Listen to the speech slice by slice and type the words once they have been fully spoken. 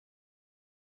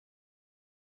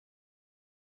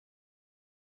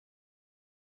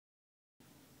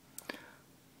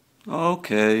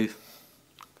Okay,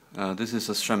 this is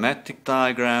a schematic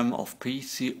diagram of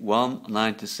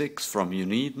PC196 from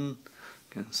UNIDEN. You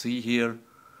can see here.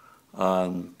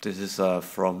 This is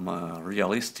from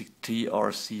realistic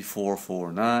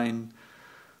TRC449,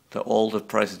 the older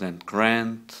President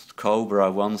Grant,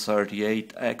 Cobra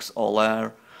 138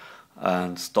 XLR,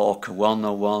 and Stalker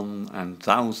 101, and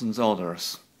thousands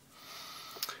others.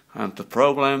 And the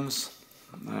problems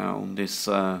on these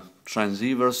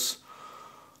transceivers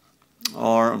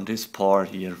are on this part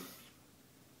here.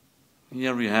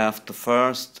 Here we have the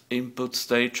first input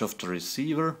stage of the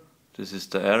receiver. This is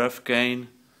the RF gain,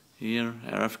 here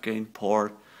RF gain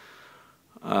port,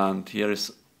 and here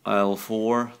is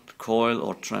L4, the coil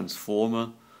or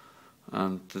transformer,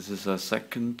 and this is a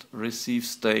second receive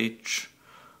stage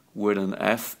with an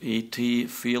FET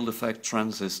field effect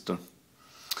transistor.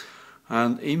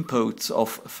 And inputs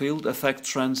of field effect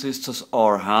transistors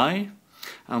are high,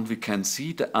 and we can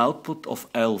see the output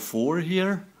of L4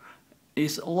 here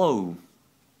is low.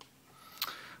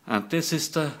 And this is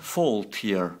the fault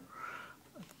here.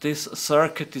 This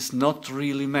circuit is not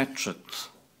really matched,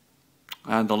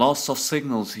 and the loss of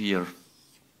signals here.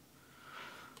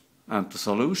 And the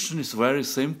solution is very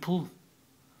simple.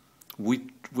 We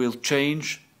will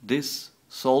change this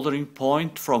soldering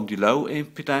point from the low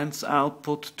impedance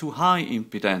output to high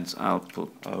impedance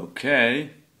output. Okay,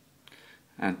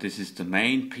 and this is the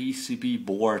main PCB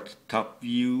board top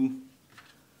view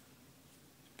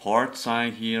part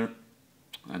side here,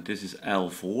 and this is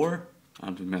L4,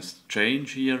 and we must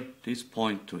change here this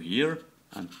point to here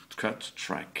and cut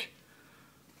track.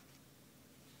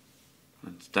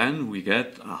 And then we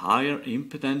get a higher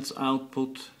impedance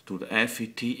output to the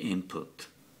FET input.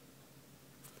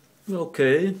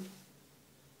 Okay,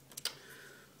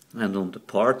 and on the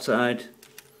part side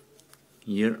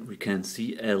here we can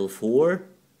see L4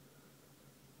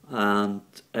 and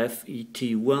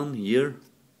FET1 here.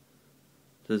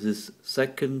 This is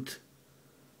second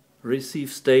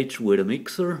receive stage with a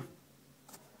mixer,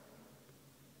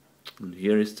 and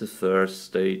here is the first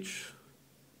stage.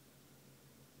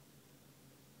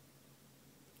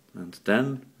 And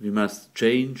then we must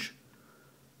change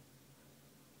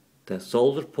the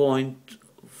solder point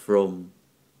from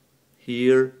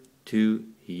here to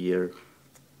here.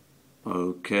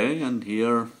 Okay, and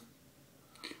here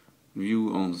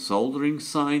view on the soldering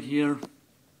side here,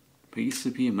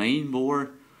 PCB main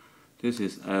board. This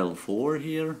is L4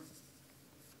 here,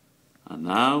 and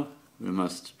now we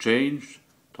must change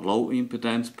the low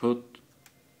impedance put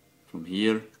from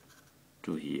here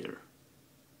to here,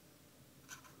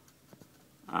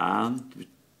 and we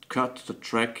cut the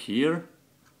track here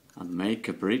and make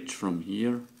a bridge from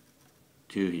here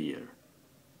to here.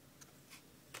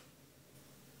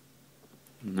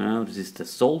 Now this is the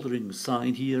soldering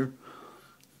side here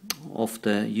of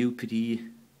the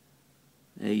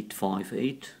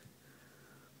uPD858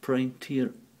 print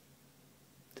here.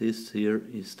 This here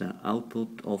is the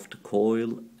output of the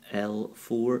coil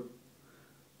L4.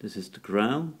 This is the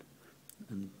ground,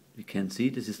 and you can see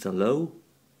this is the low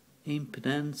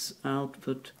impedance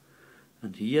output,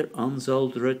 and here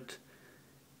unsoldered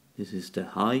this is the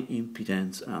high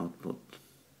impedance output.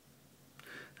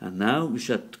 And now we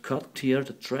should cut here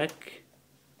the track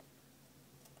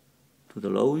to the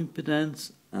low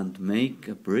impedance and make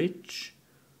a bridge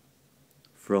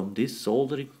from this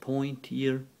soldering point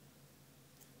here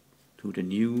to the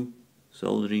new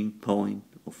soldering point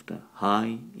of the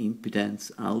high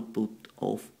impedance output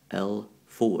of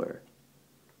L4.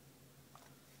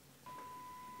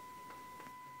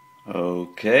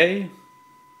 Okay,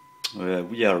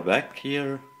 we are back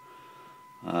here.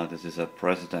 This is a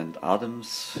President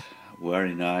Adams,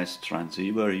 very nice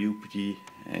transceiver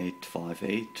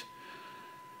uPD858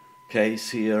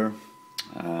 case here,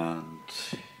 and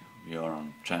we are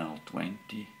on channel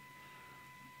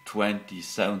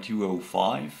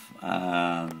 27205,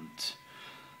 and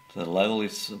the level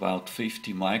is about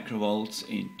 50 microvolts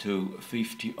into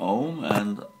 50 ohm,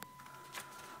 and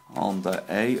on the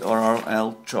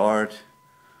ARRL chart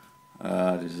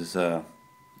this is a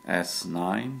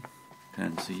S9. You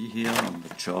can see here on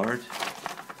the chart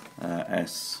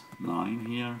S9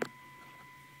 here.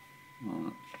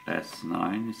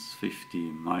 S9 is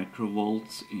 50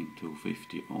 microvolts into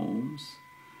 50 ohms.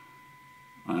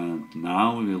 And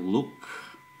now we will look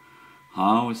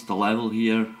how is the level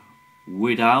here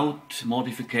without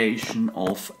modification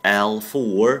of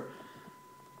L4.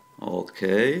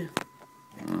 Okay,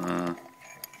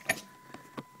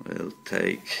 we'll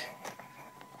take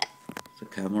the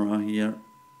camera here,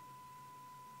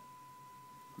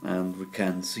 and we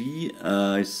can see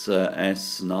it's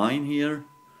S9 here,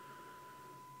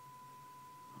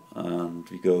 and and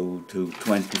we go to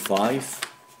 25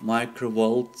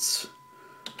 microvolts.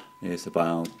 Is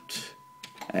about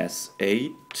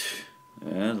S8,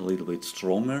 a little bit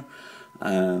stronger,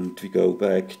 and we go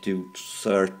back to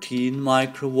 13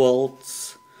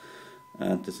 microvolts,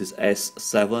 and this is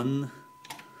S7,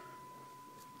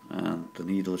 and the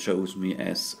needle shows me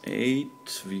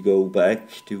S8. We go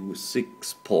back to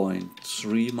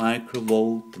 6.3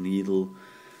 microvolt, the needle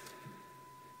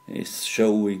is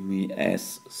showing me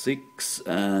S6,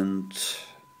 and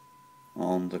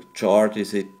on the chart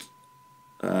is it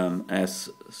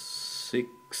S6,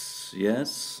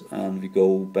 yes, and we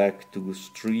go back to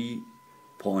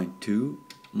 3.2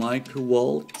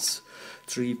 microvolts.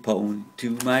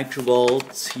 3.2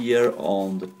 microvolts here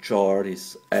on the chart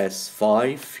is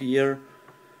S5 here,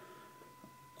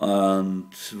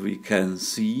 and we can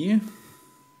see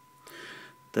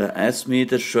the S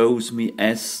meter shows me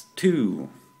S2,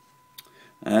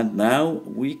 and now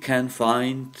we can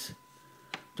find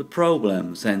the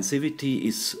problem. Sensitivity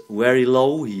is very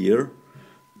low here,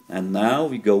 and now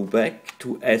we go back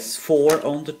to S4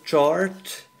 on the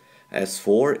chart.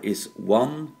 S4 is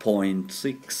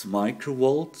 1.6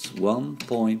 microvolts,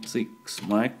 1.6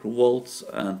 microvolts,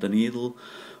 and the needle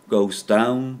goes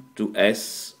down to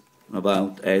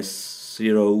about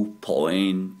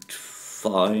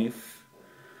S0.5,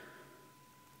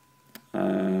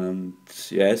 and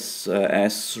yes,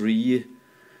 S3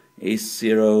 is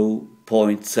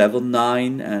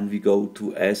 0.79, and we go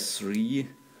to S3,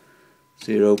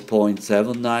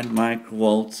 0.79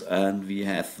 microvolts, and we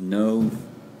have no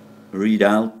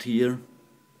readout here,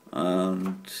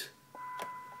 and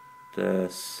the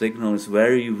signal is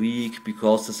very weak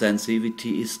because the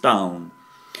sensitivity is down.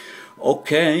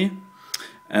 Okay,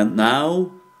 and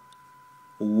now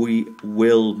we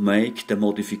will make the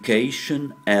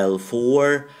modification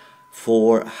L4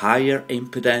 for higher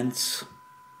impedance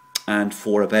and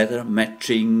for a better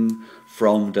matching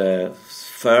from the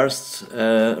first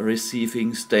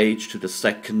receiving stage to the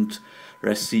second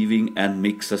receiving and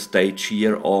mixer stage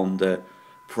here on the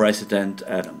President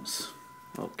Adams.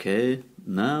 Okay,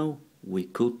 now we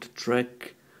cut the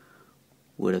track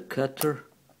with a cutter.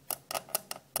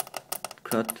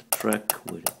 Cut the track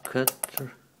with a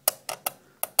cutter.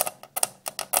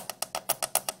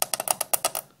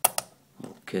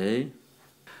 Okay,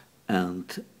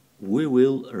 and we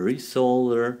will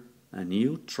resolder a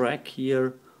new track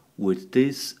here with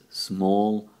this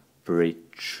small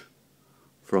bridge.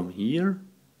 From here,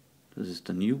 this is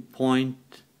the new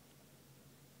point,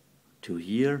 to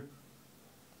here.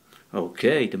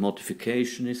 Okay, the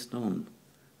modification is done.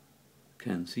 You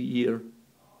can see here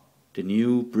the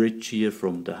new bridge here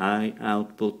from the high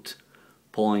output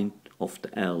point of the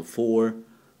L4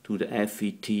 to the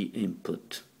FET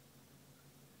input.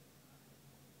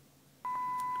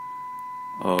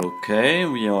 Okay,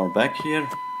 we are back here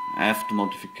after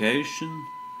modification.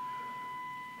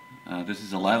 This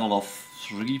is a level of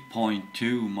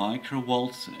 3.2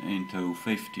 microvolts into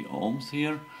 50 ohms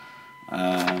here,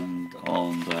 and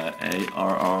on the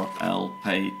ARRL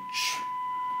page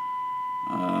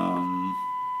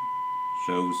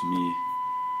shows me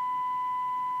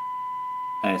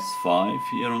S5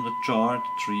 here on the chart,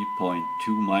 3.2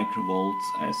 microvolts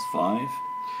S5,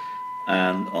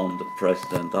 and on the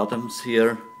President Adams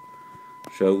here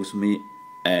shows me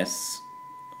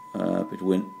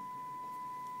between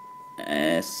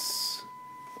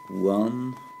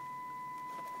S1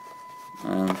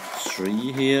 and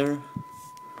 3 here.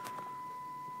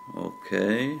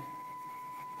 Okay,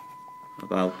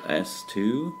 about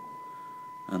S2,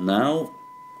 and now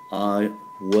I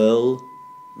will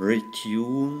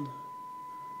retune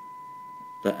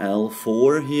the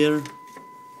L4 here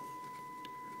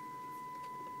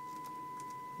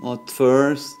at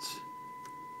first,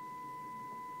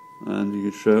 and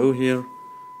you show here,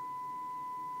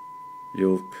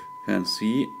 you can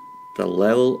see the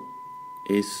level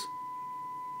is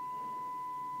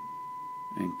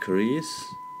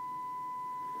increase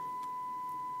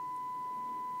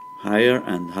higher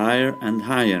and higher and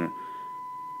higher,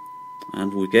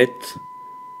 and we get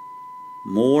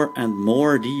more and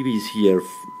more dBs here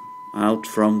out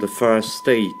from the first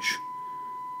stage.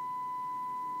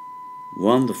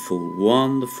 Wonderful,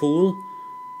 wonderful.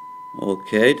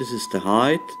 Okay, this is the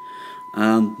height,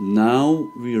 and now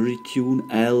we retune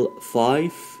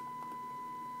L5.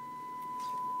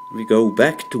 We go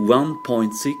back to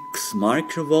 1.6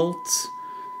 microvolts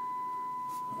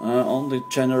on the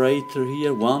generator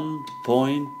here,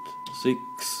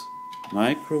 1.6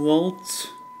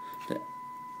 microvolts,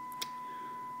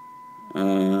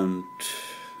 and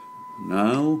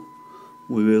now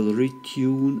we will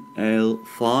retune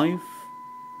L5.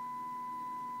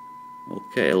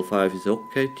 Okay, L5 is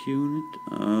okay tuned.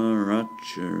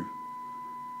 Roger.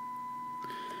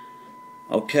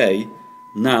 Okay,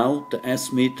 now the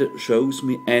S meter shows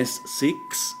me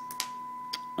S6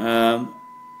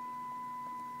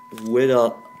 with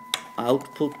a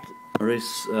output. There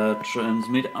is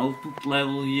transmit output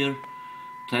level here.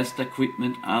 Test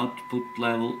equipment output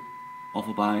level of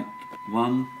about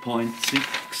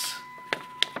 1.6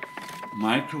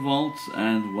 microvolts,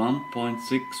 and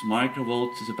 1.6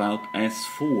 microvolts is about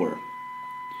S4.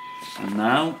 And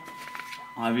now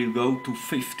I will go to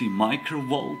 50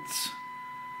 microvolts.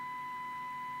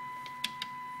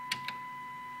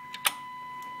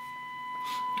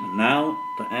 And now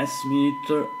the S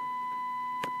meter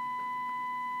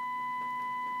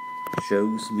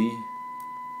shows me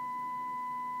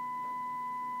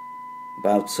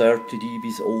about 30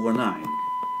 dBs over 9.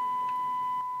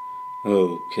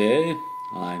 Okay,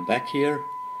 I'm back here.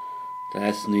 The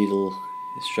S needle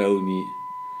is showing me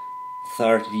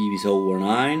 30 dBs over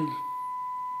 9.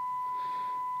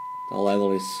 The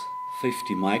level is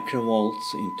 50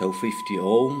 microvolts into 50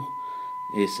 ohm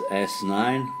is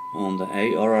S9 on the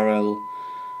ARRL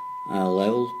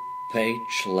level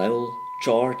page, level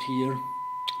chart here.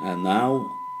 And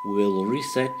now we'll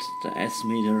reset the S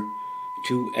meter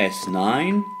to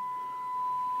S9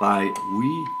 by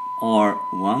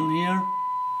VR1 here.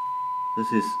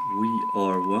 This is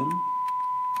VR1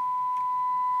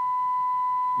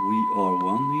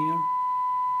 here.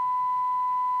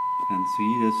 You can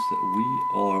see this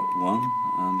VR1,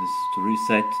 and this is to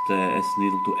reset the S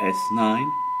needle to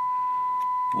S9.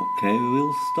 Okay, we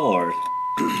will start.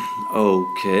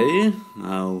 Okay,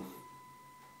 now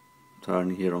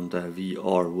turn here on the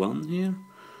VR1 here,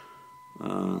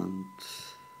 and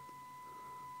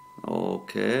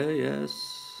okay,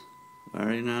 yes,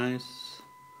 very nice,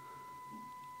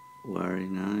 very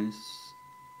nice.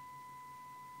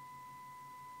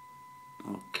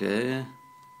 Okay,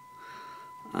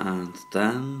 and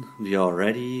then we are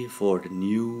ready for the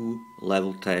new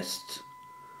level test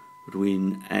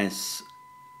between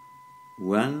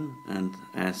S1 and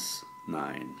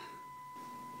S9.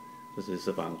 This is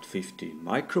about 50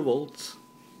 microvolts,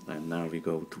 and now we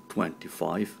go to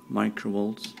 25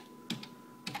 microvolts.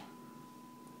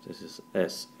 This is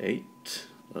S8,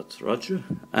 that's Roger,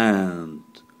 and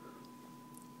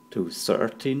to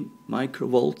 13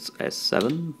 microvolts,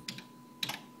 S7,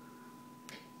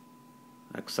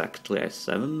 exactly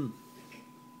S7,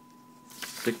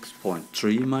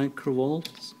 6.3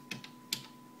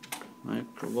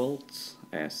 microvolts,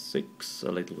 S6,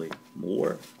 a little bit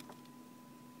more,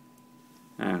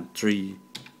 and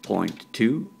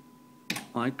 3.2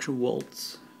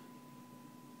 microvolts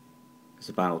is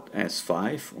about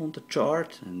S5 on the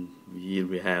chart, and here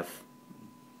we have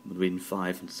between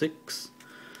 5 and 6.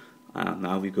 And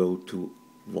now we go to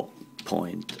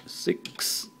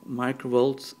 1.6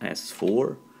 microvolts,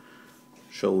 S4,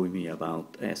 showing me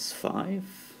about S5,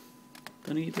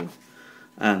 the needle.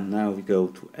 And now we go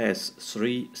to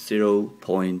S3,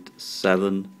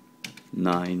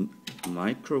 0.79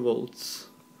 microvolts,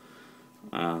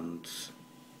 and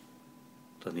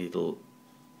the needle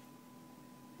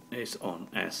is on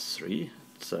S3.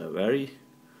 It's very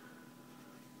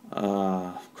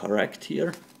correct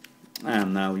here.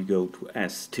 And now we go to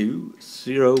S2,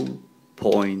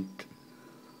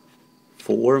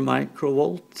 0.4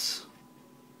 microvolts.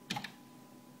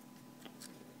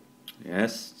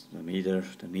 Yes, the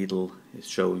needle is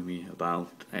showing me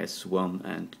about S1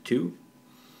 and 2.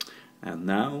 And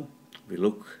now we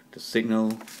look the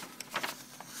signal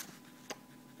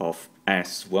of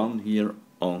S1 here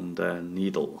on the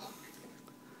needle,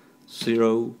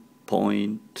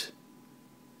 0.2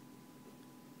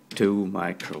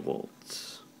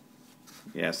 microvolts.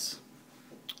 Yes,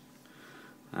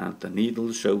 and the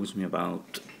needle shows me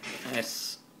about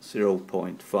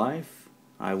S0.5.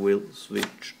 I will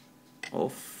switch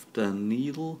off the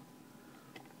needle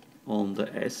on the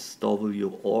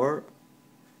SWR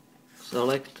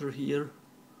selector here.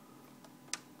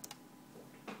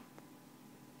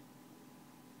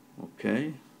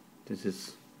 Okay, this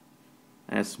is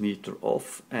S meter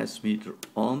off, S meter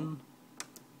on.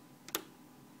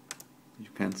 You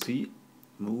can see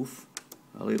move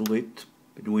a little bit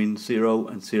between 0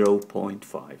 and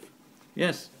 0.5.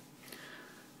 Yes,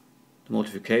 the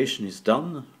modification is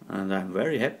done, and I'm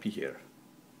very happy here.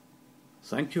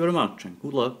 Thank you very much and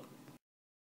good luck.